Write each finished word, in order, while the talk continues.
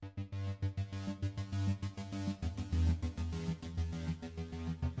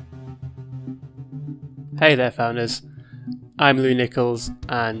Hey there, founders. I'm Lou Nichols,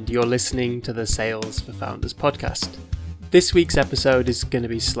 and you're listening to the Sales for Founders podcast. This week's episode is going to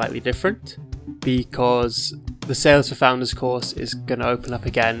be slightly different because the Sales for Founders course is going to open up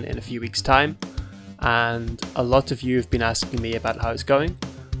again in a few weeks' time, and a lot of you have been asking me about how it's going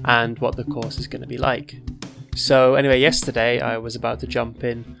and what the course is going to be like. So anyway, yesterday I was about to jump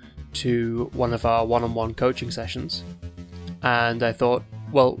in to one of our one-on-one coaching sessions, and I thought,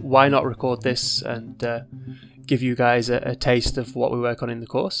 well, why not record this and give you guys a taste of what we work on in the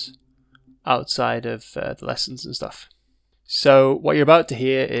course outside of the lessons and stuff. So what you're about to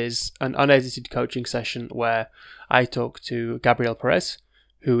hear is an unedited coaching session where I talk to Gabriel Perez,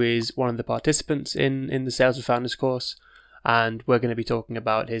 who is one of the participants in the Sales for Founders course, and we're going to be talking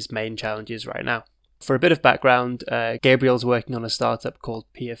about his main challenges right now. For a bit of background, Gabriel's working on a startup called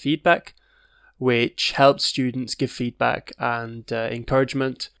Peer Feedback, which helps students give feedback and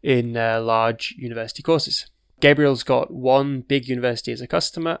encouragement in large university courses. Gabriel's got one big university as a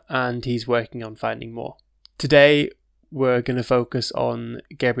customer, and he's working on finding more. Today, we're going to focus on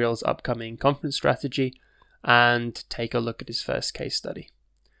Gabriel's upcoming conference strategy and take a look at his first case study.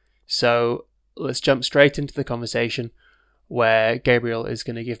 So let's jump straight into the conversation where Gabriel is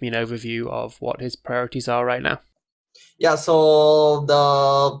going to give me an overview of what his priorities are right now. Yeah, so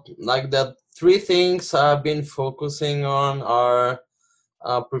the three things I've been focusing on are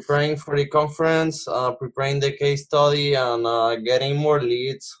preparing for the conference, preparing the case study, and getting more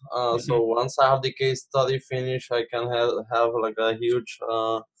leads. So once I have the case study finished, I can have like a huge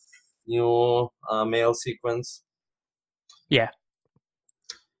new mail sequence. Yeah.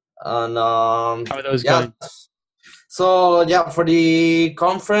 And how are those going? So yeah, for the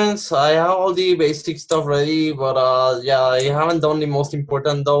conference, I have all the basic stuff ready, but I haven't done the most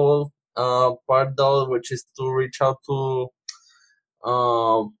important part, which is to reach out to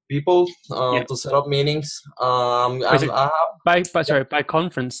people to set up meetings. By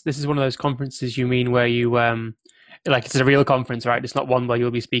conference, this is one of those conferences you mean where you like it's a real conference, right? It's not one where you'll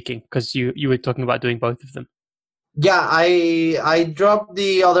be speaking, because you were talking about doing both of them. Yeah, I dropped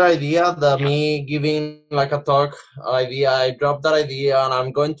the other idea, me giving like a talk idea. I dropped that idea, and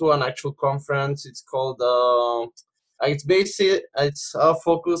I'm going to an actual conference. It's called it's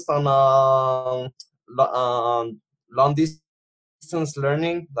focused on long distance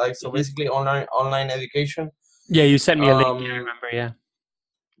learning, basically online education. Yeah, you sent me a link. I remember.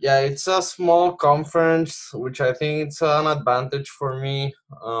 Yeah, it's a small conference, which I think it's an advantage for me.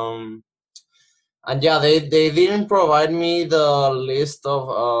 And yeah, they didn't provide me the list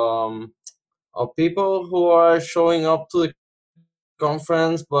of people who are showing up to the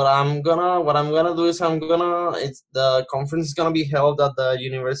conference, but what I'm gonna do is the conference is gonna be held at the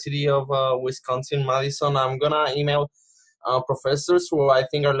University of Wisconsin-Madison. I'm gonna email professors who I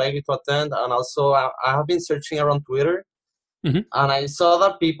think are likely to attend, and also I have been searching around Twitter. And I saw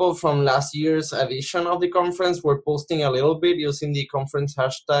that people from last year's edition of the conference were posting a little bit using the conference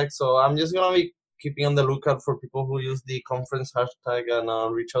hashtag. So I'm just gonna be keeping on the lookout for people who use the conference hashtag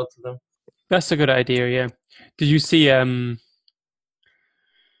and reach out to them. That's a good idea. Yeah. Did you see?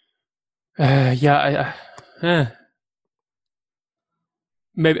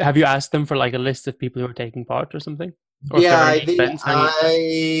 Maybe have you asked them for like a list of people who are taking part or something? Or yeah, I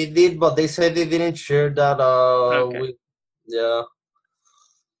did, but they said they didn't share that. Okay. Yeah.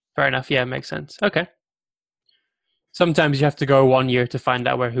 Fair enough. Yeah, makes sense. Okay. Sometimes you have to go 1 year to find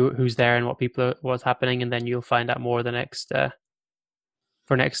out who's there and what's happening, and then you'll find out more the next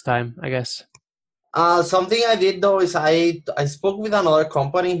for next time, I guess. Something I did though is I spoke with another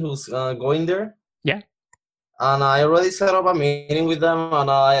company who's going there. Yeah. And I already set up a meeting with them,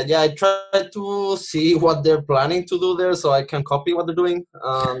 and I tried to see what they're planning to do there, so I can copy what they're doing.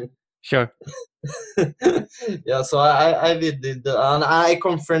 Sure. Yeah, so I did, and I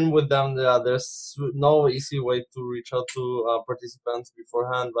confirmed with them that there's no easy way to reach out to participants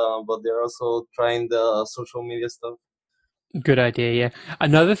beforehand, but they're also trying the social media stuff. Good idea. Yeah.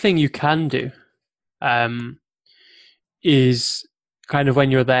 Another thing you can do is kind of when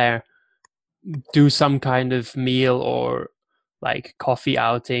you're there, do some kind of meal or like coffee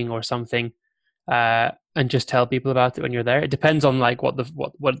outing or something, and just tell people about it when you're there. It depends on like what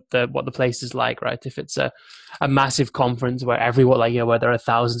the place is like, right? If it's a massive conference where everyone where there are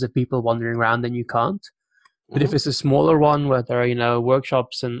thousands of people wandering around, then you can't. But if it's a smaller one where there are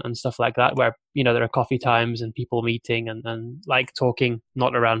workshops and stuff like that, where there are coffee times and people meeting and like talking,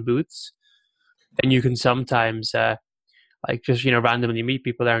 not around booths, then you can sometimes just randomly meet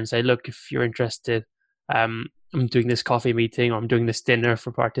people there and say, look, if you're interested, I'm doing this coffee meeting, or I'm doing this dinner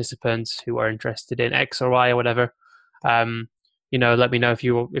for participants who are interested in X or Y or whatever. Let me know if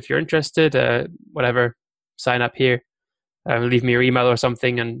you're interested, whatever. sign up here, leave me your email or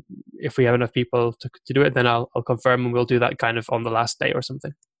something, and if we have enough people to do it, then I'll confirm, and we'll do that kind of on the last day or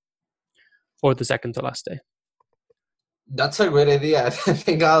something, or the second to last day. That's a great idea. I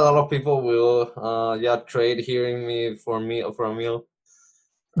think a lot of people will trade hearing me for a meal.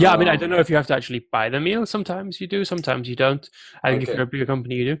 Yeah, I mean, I don't know if you have to actually buy the meal. Sometimes you do, sometimes you don't. I think if Okay. you're a bigger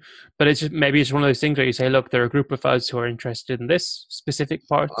company, you do. But it's just maybe it's one of those things where you say, look, there are a group of us who are interested in this specific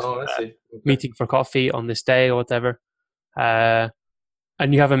part, Oh, I see. Okay. meeting for coffee on this day or whatever. And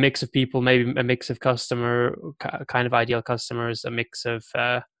you have a mix of people, maybe a mix of customer, kind of ideal customers, a mix of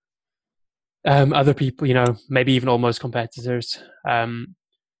other people, you know, maybe even almost competitors. And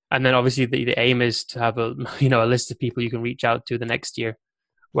then obviously the aim is to have a list of people you can reach out to the next year,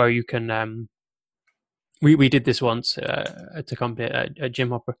 where you can. We did this once at a company, a gym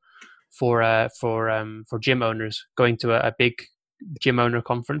hopper, for gym owners going to a big gym owner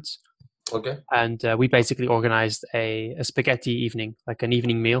conference. Okay. And we basically organized a spaghetti evening, like an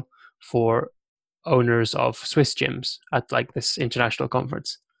evening meal for owners of Swiss gyms at like this international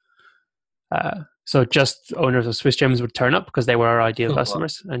conference. So just owners of Swiss gyms would turn up because they were our ideal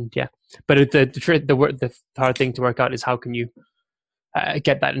customers, and yeah. But the hard thing to work out is how can you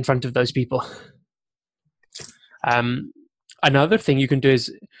get that in front of those people. Another thing you can do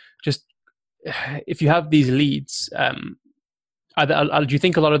is just if you have these leads. Do you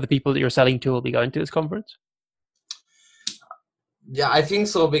think a lot of the people that you're selling to will be going to this conference? Yeah, I think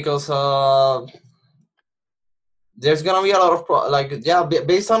so, because there's gonna be a lot of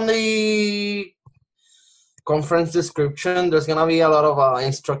based on the conference description, there's gonna be a lot of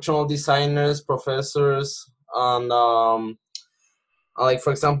instructional designers, professors, and like,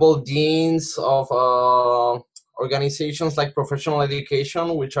 for example, deans of organizations like professional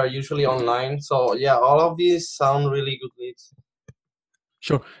education, which are usually online. So yeah, all of these sound really good leads.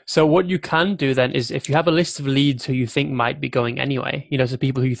 Sure. So what you can do then is, if you have a list of leads who you think might be going anyway, so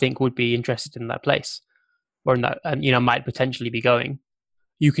people who you think would be interested in that place or in that, and might potentially be going,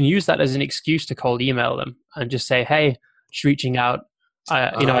 you can use that as an excuse to cold email them and just say, hey, just reaching out.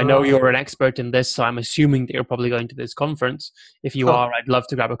 I know you're an expert in this, so I'm assuming that you're probably going to this conference. If you are, I'd love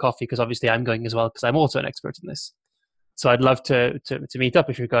to grab a coffee, because obviously I'm going as well, because I'm also an expert in this. So I'd love to meet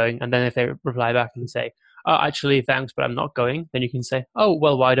up if you're going. And then if they reply back and say, oh, actually, thanks, but I'm not going, then you can say, oh,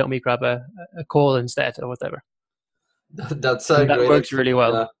 well, why don't we grab a call instead, or whatever. That works really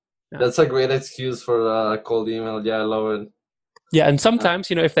well. Yeah. That's a great excuse for a cold email. Yeah, I love it. Yeah, and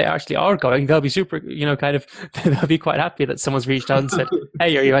sometimes, if they actually are going, they'll be super, they'll be quite happy that someone's reached out and said,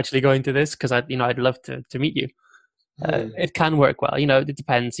 hey, are you actually going to this? Because I'd love to meet you. It can work well. It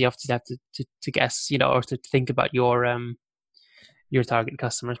depends. You have to guess, or to think about your target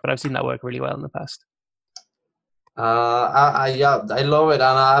customers. But I've seen that work really well in the past. I love it,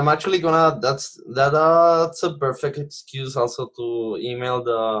 and I'm actually gonna. That's a perfect excuse also to email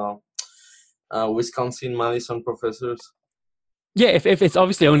the Wisconsin Madison professors. Yeah, if it's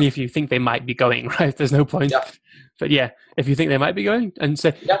obviously only if you think they might be going, right? There's no point. Yeah. But yeah, if you think they might be going, and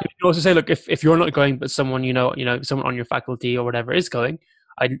say, you can also say, look, if you're not going, but someone someone on your faculty or whatever is going,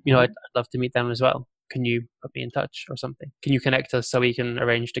 I'd love to meet them as well. Can you put me in touch or something? Can you connect us so we can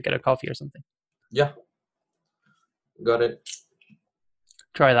arrange to get a coffee or something? Yeah, got it.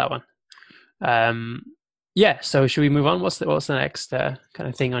 Try that one. Yeah. So should we move on? What's the next kind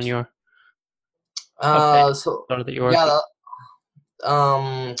of thing on your update?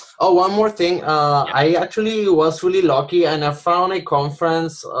 One more thing. I actually was really lucky, and I found a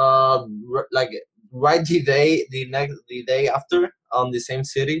conference like right the day after, on the same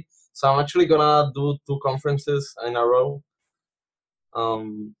city. So I'm actually gonna do 2 conferences in a row.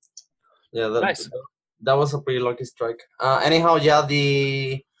 Nice. That was a pretty lucky strike. Anyhow, yeah,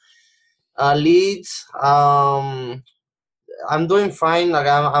 the leads. I'm doing fine. Like,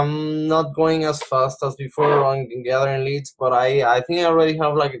 I'm not going as fast as before on gathering leads, but I think I already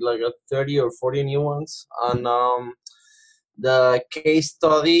have like a 30 or 40 new ones. And the case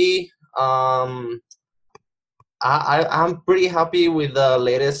study, I'm pretty happy with the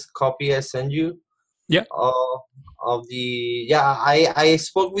latest copy I sent you. Yeah. I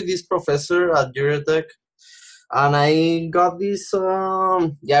spoke with this professor at Eurotech, and I got this.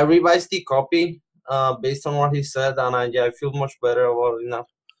 I revised the copy. Based on what he said, and I feel much better about it now.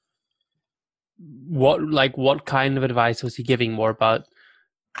 What kind of advice was he giving? More about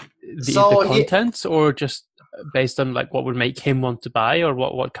the contents, or just based on like what would make him want to buy, or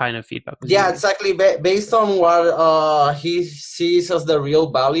what kind of feedback was he giving? Exactly. Based on what he sees as the real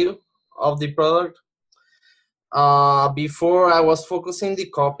value of the product. before I was focusing the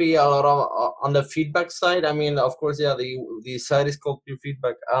copy a lot of on the feedback side. I mean, of course, yeah, the site is called Pure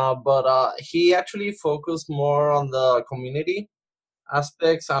Feedback. But he actually focused more on the community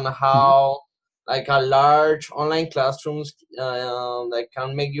aspects and Mhm. how like a large online classrooms like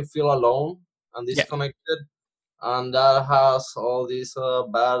can make you feel alone and Yeah, disconnected, and that has all these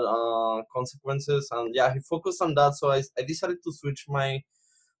bad consequences. And yeah, he focused on that, so I decided to switch my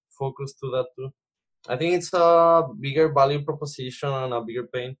focus to that too. I think it's a bigger value proposition and a bigger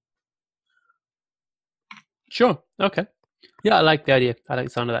pain. sure. Okay. Yeah, I like the idea. I like the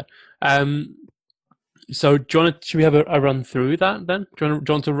sound of that. So do you want to, should we have a run through that then? Do you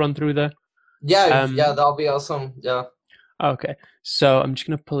want to run through the Yeah, yeah, um that'll be awesome. Yeah. okay. So I'm just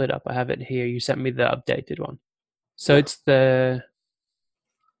gonna pull it up. I have it here. You sent me the updated one. So Yeah. it's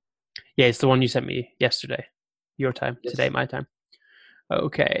it's the one you sent me yesterday. Your time, today Yes. my time.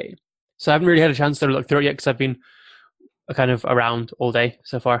 Okay. So I haven't really had a chance to look through it yet because I've been kind of around all day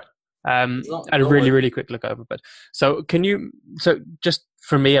so far. No, I had a no really, worries. really quick look over. But so can you? So just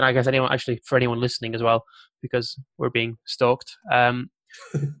for me, and I guess anyone actually for anyone listening as well, because we're being stalked.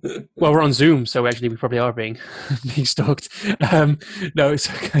 Well, we're on Zoom, so we probably are being being stalked. No,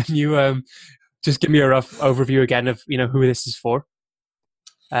 so can you just give me a rough overview again of who this is for?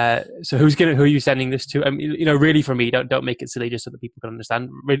 So who are you sending this to? I mean, really for me, don't make it silly, just so that people can understand.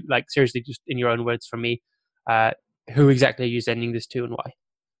 Really, like seriously, just in your own words, for me, uh, who exactly are you sending this to and why?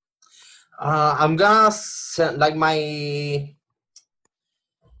 I'm gonna send like my.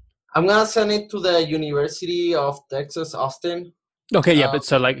 I'm gonna send it to the University of Texas Austin. Okay, yeah, Uh, but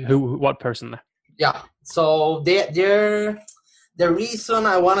so like what person there? yeah. So they're the reason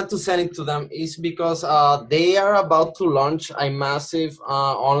I wanted to send it to them is because they are about to launch a massive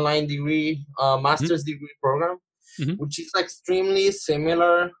online degree, Hmm. master's degree program, Hmm. which is extremely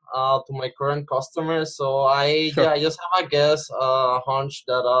similar to my current customers. So Sure. I just have a guess, hunch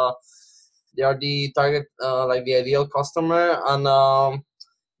that they are the target, like the ideal customer, and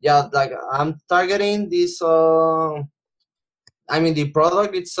yeah, like I'm targeting this. I mean, the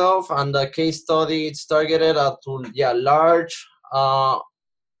product itself and the case study, it's targeted at to large, uh,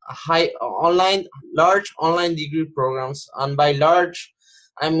 high online, large online degree programs, and by large,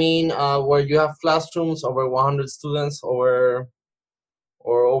 I mean where you have classrooms over 100 students, over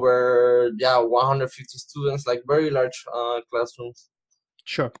 150 students, like very large classrooms.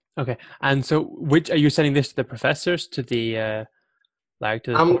 Sure. Okay. And so, which are you sending this to the professors, to the to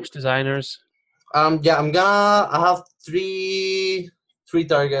the I'm course designers? I'm gonna I have three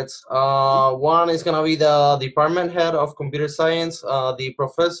targets. One is gonna be the department head of computer science, the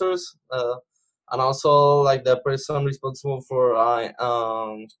professors, and also like the person responsible for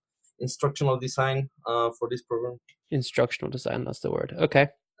instructional design for this program. Instructional design. That's the word. Okay.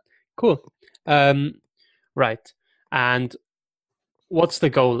 Cool. Um, right. And what's the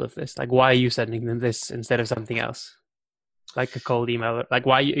goal of this? Like, why are you sending them this instead of something else, like a cold email? Like,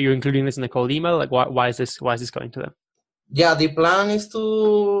 why are you including this in a cold email? Like, why is this going to them? Yeah, the plan is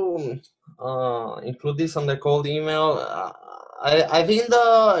to include this on the cold email. I think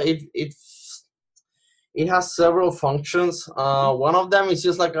it has several functions. Mhm. One of them is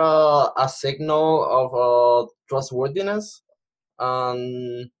just like a signal of trustworthiness.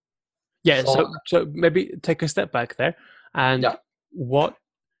 And Yeah. so, So maybe take a step back there, and yeah. what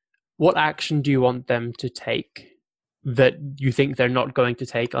what action do you want them to take that you think they're not going to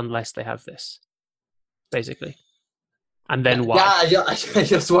take unless they have this, basically, and Yeah, then yeah, why? I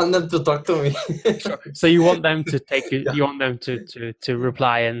just want them to talk to me. Sure. So you want them to take it, Yeah, you want them to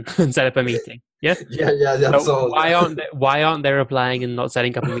reply and, and set up a meeting. Yeah. yeah, that's So all. Yeah. why aren't they replying and not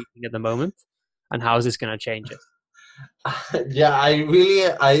setting up a meeting at the moment? And how is this going to change it? Yeah,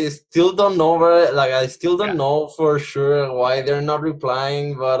 I still don't know like I still Yeah. don't know for sure why they're not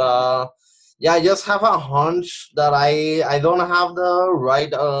replying, but yeah, I just have a hunch that I don't have the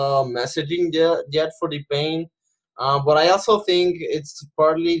right messaging yet for the pain. But I also think it's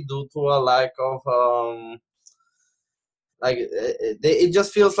partly due to a lack of like it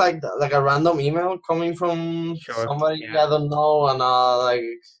just feels like a random email coming from Sure. somebody Yeah. I don't know, and like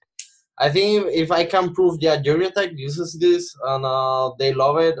I think if I can prove that Gerytech uses this and they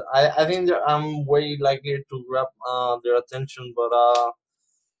love it, I think I'm way likely to grab their attention. But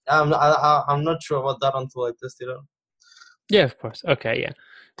I'm not sure about that until I test it out. Yeah. Of course. Okay. Yeah.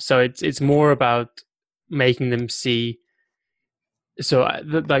 So it's more about making them see. So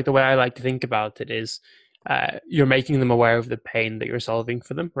like the way I like to think about it is, you're making them aware of the pain that you're solving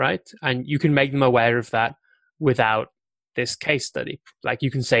for them, right? And you can make them aware of that without this case study. Like you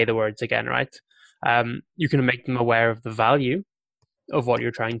can say the words again, right? You can make them aware of the value of what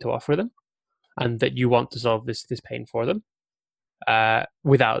you're trying to offer them, and that you want to solve this pain for them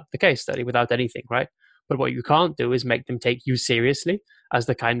without the case study, without anything, right? But what you can't do is make them take you seriously as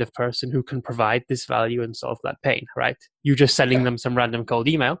the kind of person who can provide this value and solve that pain, right? You just sending them some random cold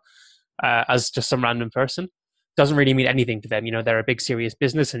email as just some random person doesn't really mean anything to them. You know, they're a big serious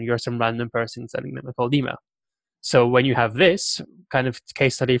business and you're some random person sending them a cold email. So when you have this kind of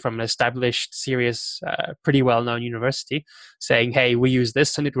case study from an established, serious, pretty well-known university saying, hey, we use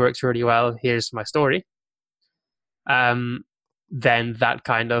this and it works really well, here's my story, then that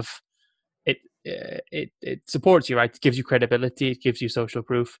kind of, it supports you, right? It gives you credibility, it gives you social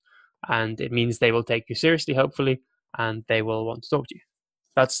proof, and it means they will take you seriously, hopefully, and they will want to talk to you.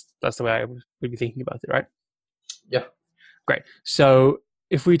 That's the way I would be thinking about it, right? Yeah. Great. So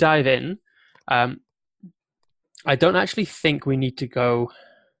if we dive in, I don't actually think we need to go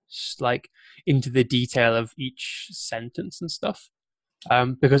like into the detail of each sentence and stuff,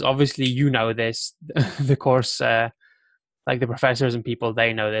 because obviously you know this, the course, like the professors and people,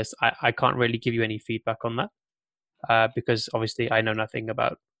 they know this. I can't really give you any feedback on that because obviously I know nothing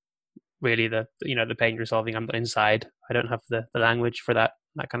about really the pain you're solving. I'm not inside. I don't have the language for that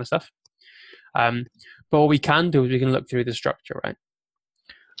kind of stuff. But what we can do is we can look through the structure, right?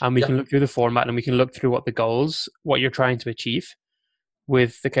 And we can look through the format and we can look through what you're trying to achieve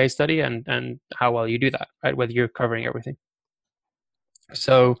with the case study and how well you do that, right? Whether you're covering everything.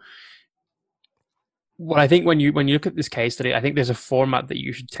 So what I think when you look at this case study, I think there's a format that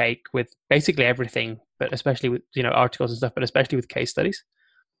you should take with basically everything, but especially with articles and stuff, but especially with case studies,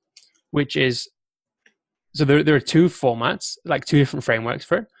 which is, so there are two formats, like two different frameworks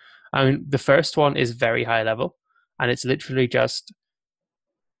for it. I mean, the first one is very high level, and it's literally just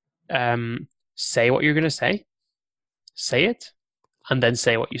say what you're going to say it, and then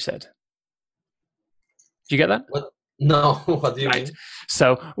say what you said. Do you get that? What? No, what do you mean?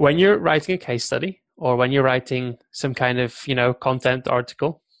 So when you're writing a case study or when you're writing some kind of content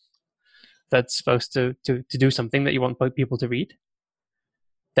article that's supposed to do something that you want people to read,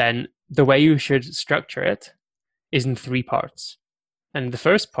 then the way you should structure it is in three parts. And the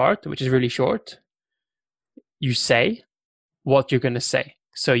first part, which is really short, you say what you're going to say.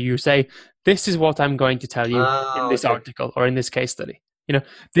 So you say, this is what I'm going to tell you in this article or in this case study.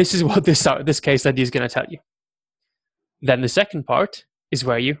 This is what this case study is going to tell you. Then the second part is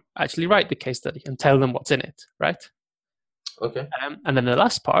where you actually write the case study and tell them what's in it, right? Okay. And then the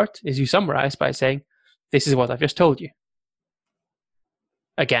last part is you summarize by saying, this is what I've just told you.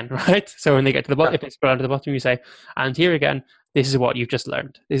 Again, right? So when they get to the bottom, if they scroll down to the bottom, you say, and here again, this is what you've just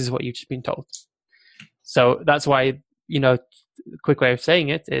learned. This is what you've just been told. So that's why, a quick way of saying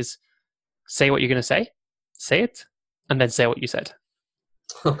it is say what you're going to say it, and then say what you said.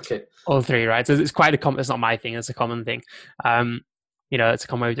 Okay. All three, right? So it's quite it's not my thing, it's a common thing. It's a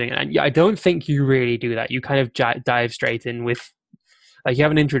common way of doing it. And I don't think you really do that. You kind of dive straight in with, like, you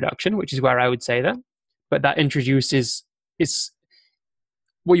have an introduction, which is where I would say that. But that introduces, it's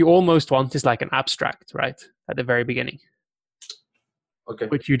what you almost want is like an abstract, right? At the very beginning. Okay.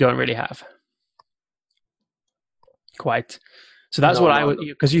 Which you don't really have. Quite. So that's what I would,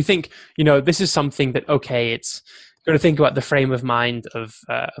 because you think, this is something that, okay, it's got to think about the frame of mind of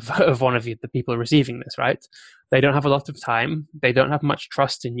one of the people receiving this, right? They don't have a lot of time. They don't have much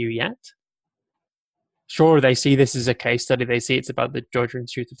trust in you yet. Sure, they see this as a case study. They see it's about the Georgia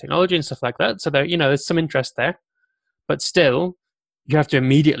Institute of Technology and stuff like that. So there's some interest there. But still, you have to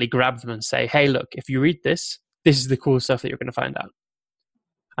immediately grab them and say, hey, look, if you read this, this is the cool stuff that you're going to find out.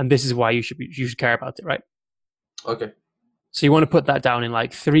 And this is why you should care about it, right? Okay. So you want to put that down in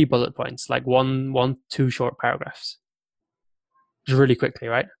like 3 bullet points, like two short paragraphs. Just really quickly,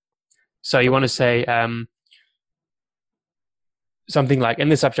 right? So you want to say something like, in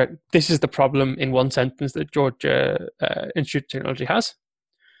this subject, this is the problem in one sentence that Georgia Institute of Technology has.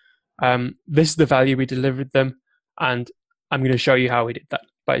 This is the value we delivered them, and I'm going to show you how we did that.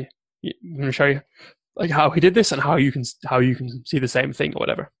 I'm going to show you like how we did this and how you can see the same thing or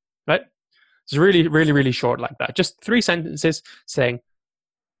whatever, right? It's really, really, really short like that. Just 3 sentences saying,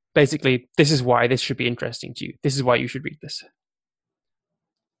 basically, this is why this should be interesting to you. This is why you should read this.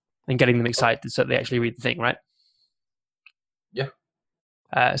 And getting them excited so they actually read the thing, right? Yeah.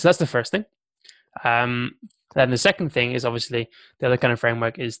 So that's the first thing. Then the second thing is obviously the other kind of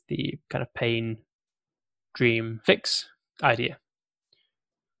framework is the kind of pain, dream, fix idea.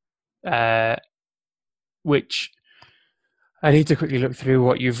 Which I need to quickly look through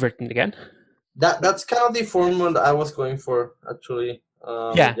what you've written again. That's kind of the format I was going for, actually.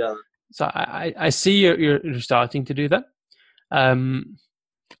 Yeah. So I see you're starting to do that. And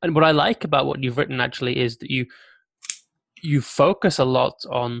what I like about what you've written actually is that you focus a lot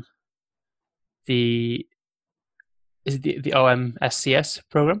on the OMSCS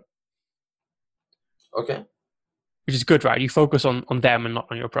program, Okay. which is good, right? You focus on them and not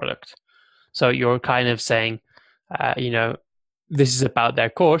on your product. So you're kind of saying, this is about their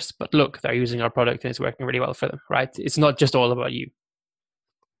course, but look, they're using our product and it's working really well for them, right? It's not just all about you.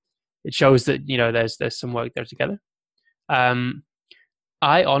 It shows that, there's some work there together.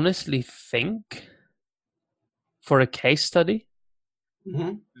 I honestly think for a case study,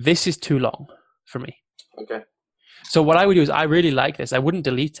 this is too long for me. Okay. So what I would do is, I really like this. I wouldn't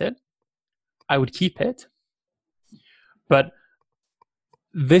delete it. I would keep it. But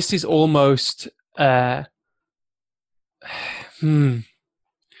this is almost, I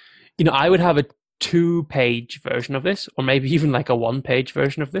would have a 2-page version of this, or maybe even like a 1-page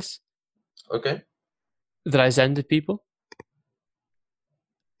version of this. Okay. That I send to people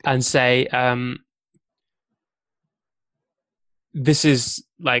and say, this is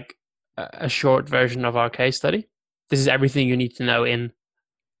like a short version of our case study. This is everything you need to know in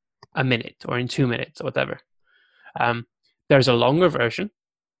a minute or in 2 minutes or whatever. There's a longer version,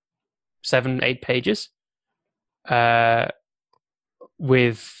 7-8 pages,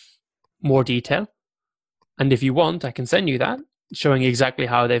 with more detail. And if you want, I can send you that, showing exactly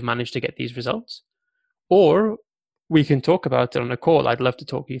how they've managed to get these results. Or we can talk about it on a call. I'd love to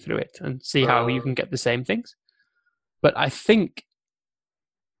talk you through it and see how you can get the same things. But I think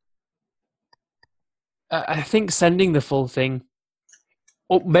sending the full thing,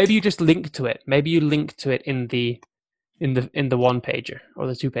 or maybe you just link to it. Maybe you link to it in the 1-pager or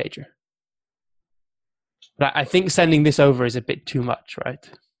the 2-pager. But I think sending this over is a bit too much, right?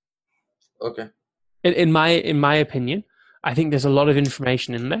 Okay. In my opinion, I think there's a lot of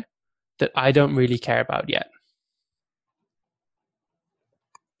information in there that I don't really care about yet.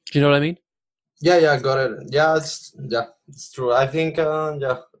 Do you know what I mean? Yeah, got it. Yeah, it's true. I think, I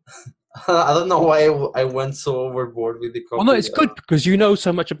don't know why I went so overboard with the copy. Well, no, it's good because you know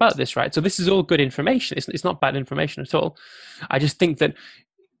so much about this, right? So this is all good information. It's not bad information at all. I just think that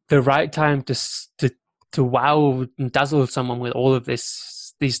the right time to wow and dazzle someone with all of these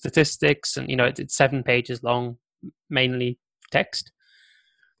statistics, and it's 7 pages long, mainly text.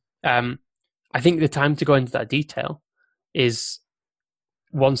 I think the time to go into that detail is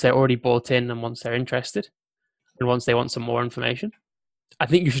once they're already bought in and once they're interested and once they want some more information. I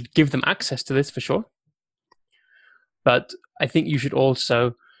think you should give them access to this for sure. But I think you should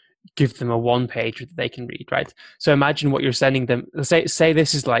also give them a 1-page that they can read, right? So imagine what you're sending them. Say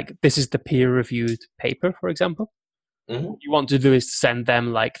this is the peer-reviewed paper, for example. Mm-hmm. What you want to do is to send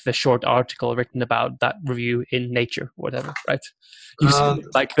them like the short article written about that review in Nature, or whatever, right? You send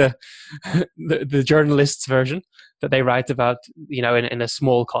like the journalist's version that they write about, in a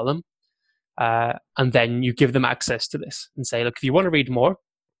small column, and then you give them access to this and say, look, if you want to read more,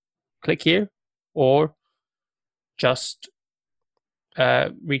 click here, or just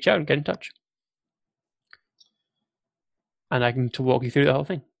reach out and get in touch, and I can walk you through the whole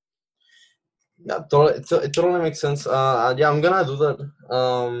thing. Yeah, it totally makes sense. Yeah, I'm gonna do that.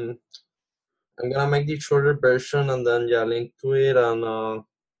 I'm gonna make the shorter version and then link to it and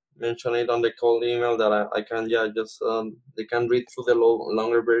mention it on the call email that I can just they can read through the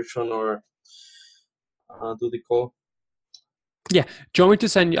longer version or do the call. Yeah, do you want me to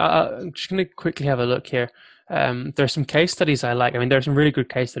send you? I'm just gonna quickly have a look here. There's some case studies I like. I mean, there's some really good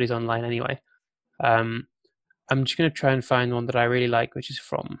case studies online anyway. I'm just gonna try and find one that I really like, which is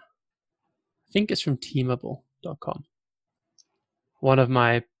from, I think it's from Teamable.com. One of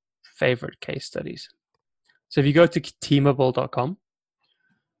my favorite case studies. So if you go to Teamable.com,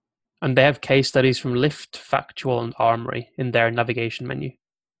 and they have case studies from Lyft, Factual, and Armory in their navigation menu.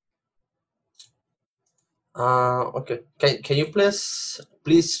 Okay. Can you please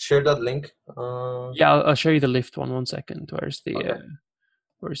share that link? Yeah, I'll show you the Lyft one. 1 second. Where's the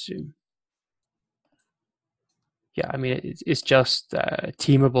where's Zoom? Yeah, I mean it's just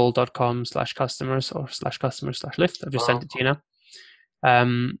teamable.com/customers or /customers/Lyft. I've just sent it to you now.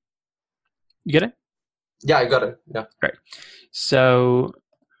 You get it? Yeah, I got it. Yeah. Great. So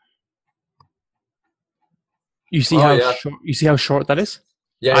you see how short that is?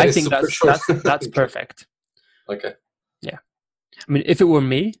 Yeah, I think that's perfect. Okay. Yeah. I mean, if it were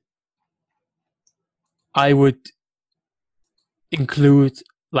me, I would include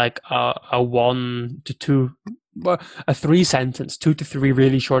like a 1 to 2, a 3-sentence, 2 to 3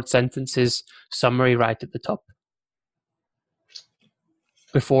 really short sentences summary right at the top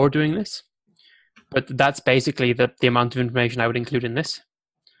before doing this. But that's basically the amount of information I would include in this.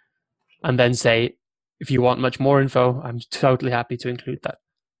 And then say, if you want much more info, I'm totally happy to include that.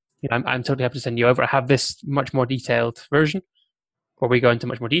 I'm totally happy to send you over. I have this much more detailed version. where we go into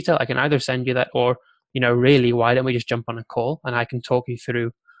much more detail, I can either send you that, or, really, why don't we just jump on a call and I can talk you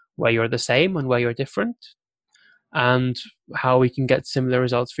through where you're the same and where you're different, and how we can get similar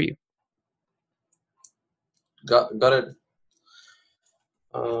results for you. Got it.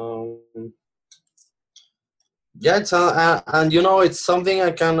 Yeah, it's and it's something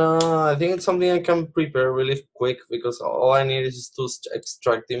I can. I think it's something I can prepare really quick, because all I need is to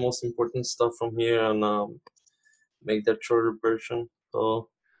extract the most important stuff from here and make that shorter version. So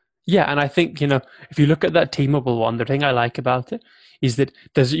yeah, and I think if you look at that Teamable one, the thing I like about it is that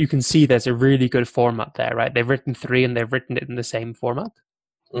you can see there's a really good format there, right? They've written 3 and they've written it in the same format.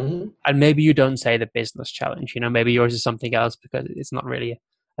 Mm-hmm. And maybe you don't say the business challenge. Maybe yours is something else because it's not really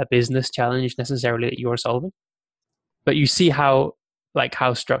a business challenge necessarily that you're solving. But you see how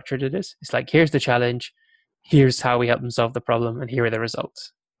structured it is. It's like, here's the challenge, here's how we help them solve the problem, and here are the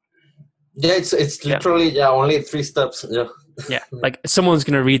results. Yeah, it's literally only 3 steps. Yeah. Yeah, like someone's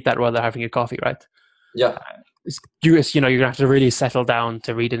going to read that while they're having a coffee, right? Yeah. You're going to have to really settle down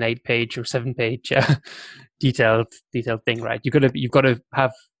to read an 8-page or 7-page detailed thing, right? You've got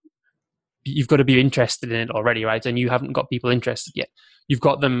to be interested in it already, right? And you haven't got people interested yet. You've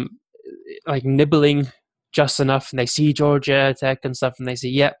got them like nibbling just enough, and they see Georgia Tech and stuff, and they say,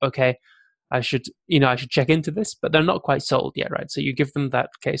 "Yeah, okay, I should check into this," but they're not quite sold yet, right? So you give them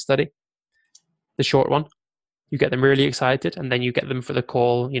that case study, the short one. You get them really excited, and then you get them for the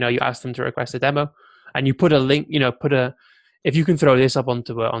call. You ask them to request a demo, and you put a link. If you can throw this up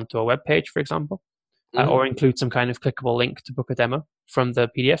onto a web page, for example, or include some kind of clickable link to book a demo from the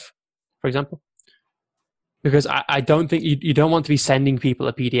PDF, for example. Because I don't think you don't want to be sending people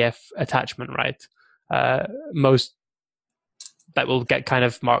a PDF attachment, right? Most that will get kind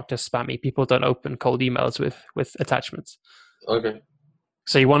of marked as spammy. People don't open cold emails with attachments. Okay.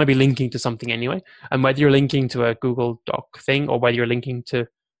 So you want to be linking to something anyway, and whether you're linking to a Google Doc thing or whether you're linking to,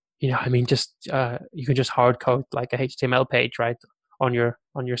 you can just hard code like a HTML page, right, on your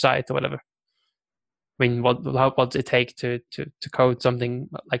site or whatever. I mean, what does it take to code something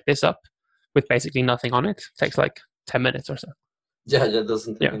like this up with basically nothing on it? It takes like 10 minutes or so. Yeah, that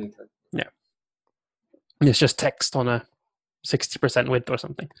doesn't take any time. Yeah, it's just text on a 60% width or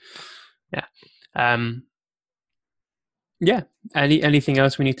something. Yeah. Yeah. Anything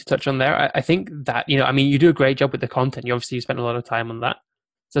else we need to touch on there? I think that, you do a great job with the content. You spent a lot of time on that.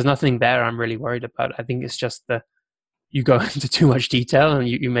 So there's nothing there I'm really worried about. I think it's just that you go into too much detail and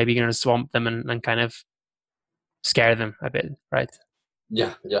you maybe going to swamp them and kind of scare them a bit, right?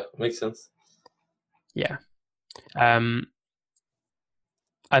 Yeah, makes sense. Yeah. And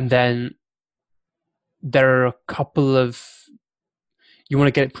then there are a couple of, you want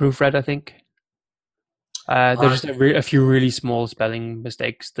to get it proofread, I think. There's just a few really small spelling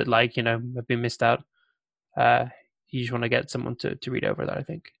mistakes that have been missed out. You just want to get someone to read over that, I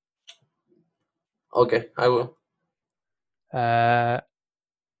think. Okay, I will.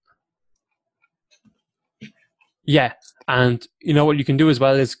 Yeah, and what you can do as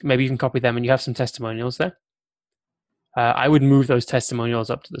well is maybe you can copy them and you have some testimonials there. I would move those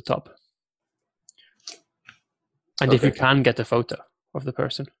testimonials up to the top. And if you can, get a photo of the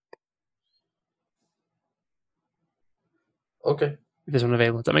person. Okay. If there's one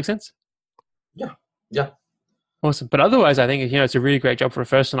available. Does that make sense? Yeah. Awesome. But otherwise, I think it's a really great job for a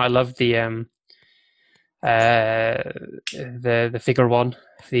first one. I love the figure one,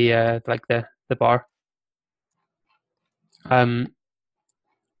 the bar.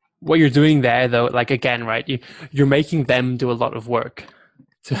 What you're doing there, though, again, right? You're making them do a lot of work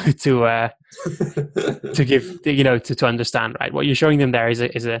to give to understand, right? What you're showing them there is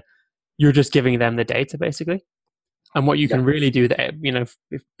you're just giving them the data basically, and what you can really do there, if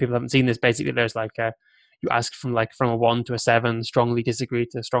people haven't seen this, basically there's you ask from a 1 to a 7, strongly disagree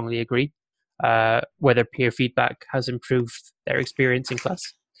to strongly agree, whether peer feedback has improved their experience in class,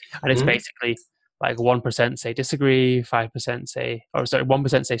 and it's basically 1% say disagree, 5% say,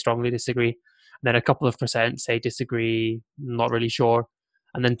 1% say strongly disagree, and then a couple of percent say disagree, not really sure,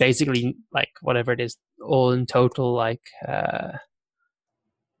 and then basically whatever it is, all in total what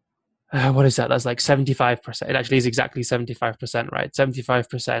is that? That's 75%. It actually is exactly 75%, right?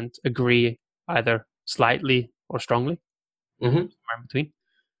 75% agree either slightly or strongly, somewhere in between.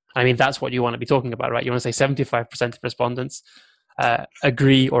 I mean, that's what you want to be talking about, right? You want to say 75% of respondents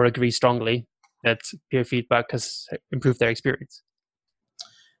agree or agree strongly that peer feedback has improved their experience.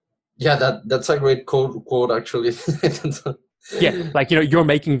 Yeah, that's a great quote actually. Yeah, you're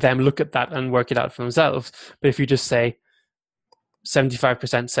making them look at that and work it out for themselves. But if you just say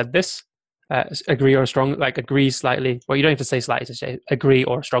 75% said this, agree or strong, agree slightly. Well, you don't have to say slightly, to say agree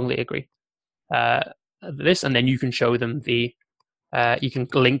or strongly agree. This, and then you can show them the You can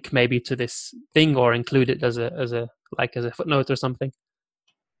link maybe to this thing or include it as a footnote or something.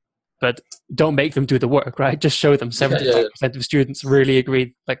 But don't make them do the work, right? Just show them 75% of students really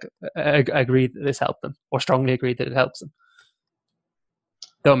agree that this helped them, or strongly agree that it helps them.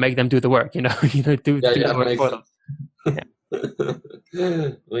 Don't make them do the work, do the work for them. Yeah.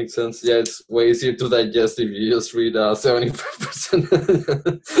 Makes sense. Yeah, it's way easier to digest if you just read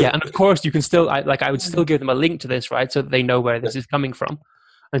 75%. Yeah, and of course you can still, I would still give them a link to this, right, so that they know where this is coming from,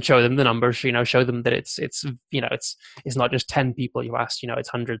 and show them the numbers. Show them that it's not just 10 people you asked. It's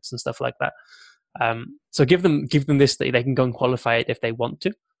hundreds and stuff like that. So give them this. They can go and qualify it if they want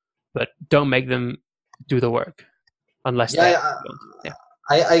to, but don't make them do the work unless they want to. Yeah.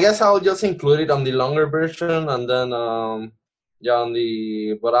 I guess I'll just include it on the longer version, and then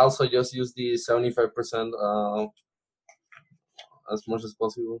but also just use the 75% as much as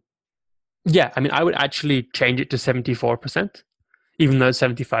possible. Yeah, I mean, I would actually change it to 74%, even though it's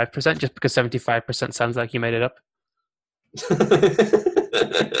 75%, just because 75% sounds like you made it up.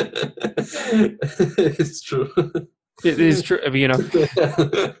 It's true. It is true, Yeah.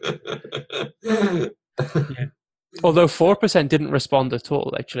 Although 4% didn't respond at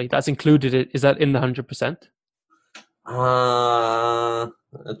all, actually. That's included. Is that in the 100%?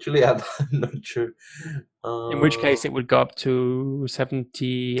 Actually, I'm not sure. In which case, it would go up to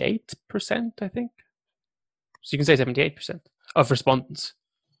 78%, I think. So you can say 78% of respondents.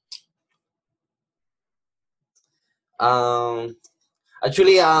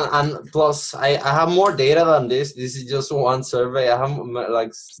 Actually, and plus, I have more data than this. This is just one survey. I have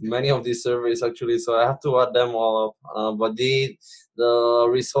many of these surveys actually, so I have to add them all up. But the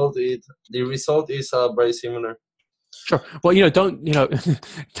result is very similar. Sure. Well, don't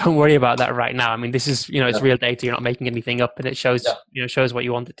don't worry about that right now. I mean, this is it's real data. You're not making anything up, and it shows shows what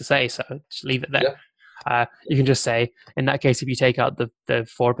you want it to say. So just leave it there. Yeah. You can just say, in that case, if you take out the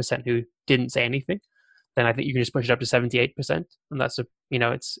 4% who didn't say anything, then I think you can just push it up to 78%, and that's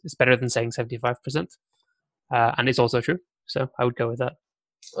it's better than saying 75%, and it's also true. So I would go with that.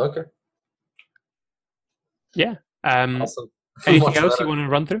 Okay. Yeah. Awesome. Anything else you want to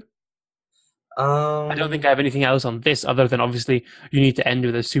run through? I don't think I have anything else on this other than obviously you need to end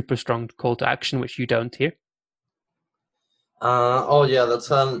with a super strong call to action, which you don't here. That's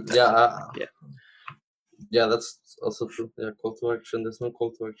yeah, that's also true. Yeah, call to action. There's no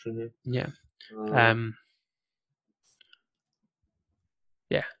call to action here. Yeah.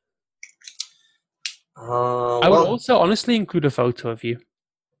 Yeah. I would also honestly include a photo of you.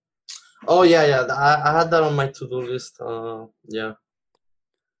 Oh yeah. I had that on my to-do list. Yeah.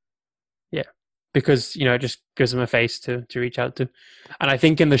 Yeah, because it just gives them a face to reach out to, and I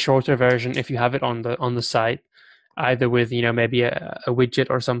think in the shorter version, if you have it on the site, either with maybe a widget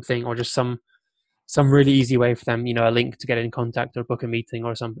or something, or just some really easy way for them, a link to get in contact or book a meeting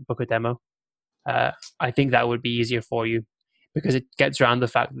or book a demo. I think that would be easier for you, because it gets around the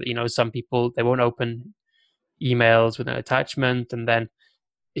fact that some people, they won't open emails with an attachment, and then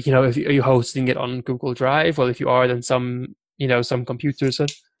if you're hosting it on Google Drive, well, if you are, then some computers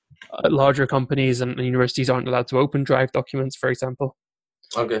at larger companies and universities aren't allowed to open Drive documents, for example.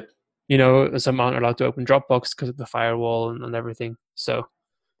 Okay. Some aren't allowed to open Dropbox because of the firewall and everything. So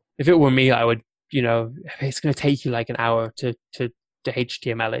if it were me, I would, it's going to take you like an hour to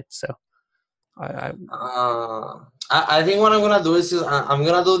HTML it. So I think what I'm going to do is I'm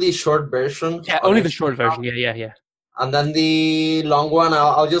going to do the short version. Yeah, only the short version. Yeah. And then the long one,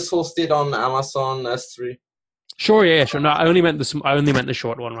 I'll just host it on Amazon S3. Sure, yeah, sure. No, I only meant the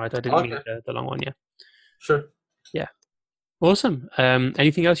short one, right? I didn't mean the long one. Yeah. Sure. Yeah. Awesome.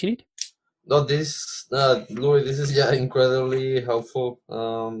 Anything else you need? No, Louis, this is incredibly helpful.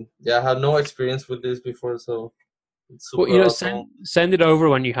 I had no experience with this before, so it's super awesome. Send it over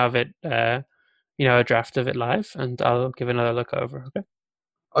when you have it, a draft of it live, and I'll give another look over. Okay.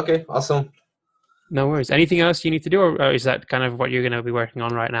 Okay. Awesome. No worries. Anything else you need to do, or is that kind of what you're going to be working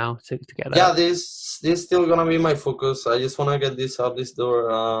on right now to get that? Yeah, this is still going to be my focus. I just want to get this out this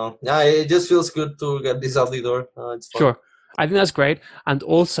door. It just feels good to get this out the door. It's fun. Sure. I think that's great. And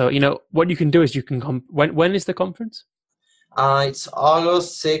also, what you can do is you can come. When is the conference? It's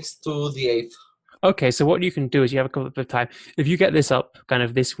August 6th to the 8th. Okay, so what you can do is you have a couple of time. If you get this up kind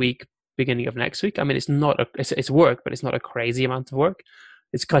of this week, beginning of next week, I mean, it's work, but it's not a crazy amount of work.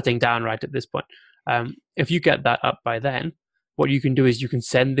 It's cutting down right at this point. If you get that up by then, what you can do is you can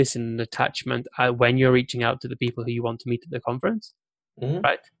send this in an attachment when you're reaching out to the people who you want to meet at the conference,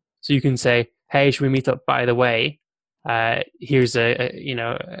 right? So you can say, "Hey, should we meet up? By the way, here's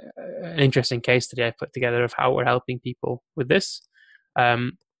an interesting case study I put together of how we're helping people with this.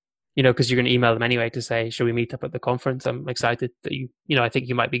 because you're going to email them anyway to say, should we meet up at the conference? I'm excited that I think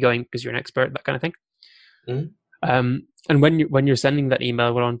you might be going because you're an expert, that kind of thing. Mm-hmm. And when you're sending that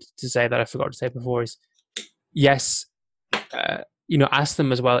email, what I wanted to say that I forgot to say before is, yes, ask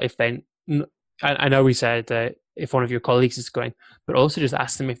them as well if they. I know we said if one of your colleagues is going, but also just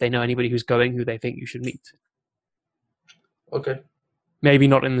ask them if they know anybody who's going who they think you should meet. Okay. Maybe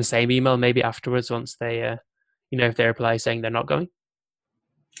not in the same email. Maybe afterwards, once they, if they reply saying they're not going.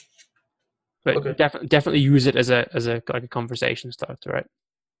 But okay. definitely use it as a like a conversation starter, right?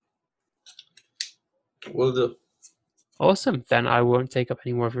 Will do. Awesome. Then I won't take up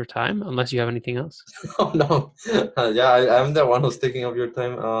any more of your time unless you have anything else. Oh no. I'm the one who's taking up your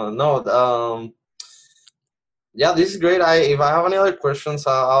time. No. Yeah, this is great. If I have any other questions,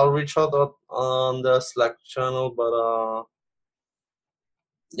 I'll reach out on the Slack channel. But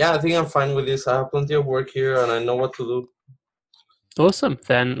yeah, I think I'm fine with this. I have plenty of work here, and I know what to do. Awesome.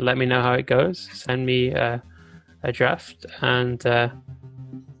 Then let me know how it goes. Send me a draft, and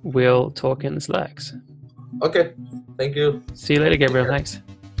we'll talk in the Slacks. Okay. Thank you. See you later, Gabriel. Thanks.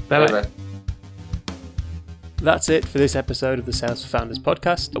 Bye-bye. That's it for this episode of the Sales for Founders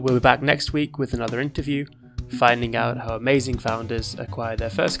podcast. We'll be back next week with another interview, finding out how amazing founders acquire their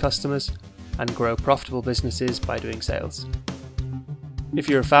first customers and grow profitable businesses by doing sales. If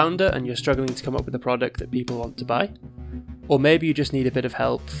you're a founder and you're struggling to come up with a product that people want to buy, or maybe you just need a bit of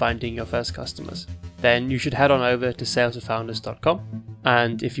help finding your first customers, then you should head on over to salesforfounders.com.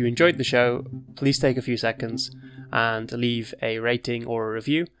 And if you enjoyed the show, please take a few seconds and leave a rating or a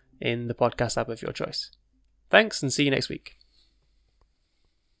review in the podcast app of your choice. Thanks, and see you next week.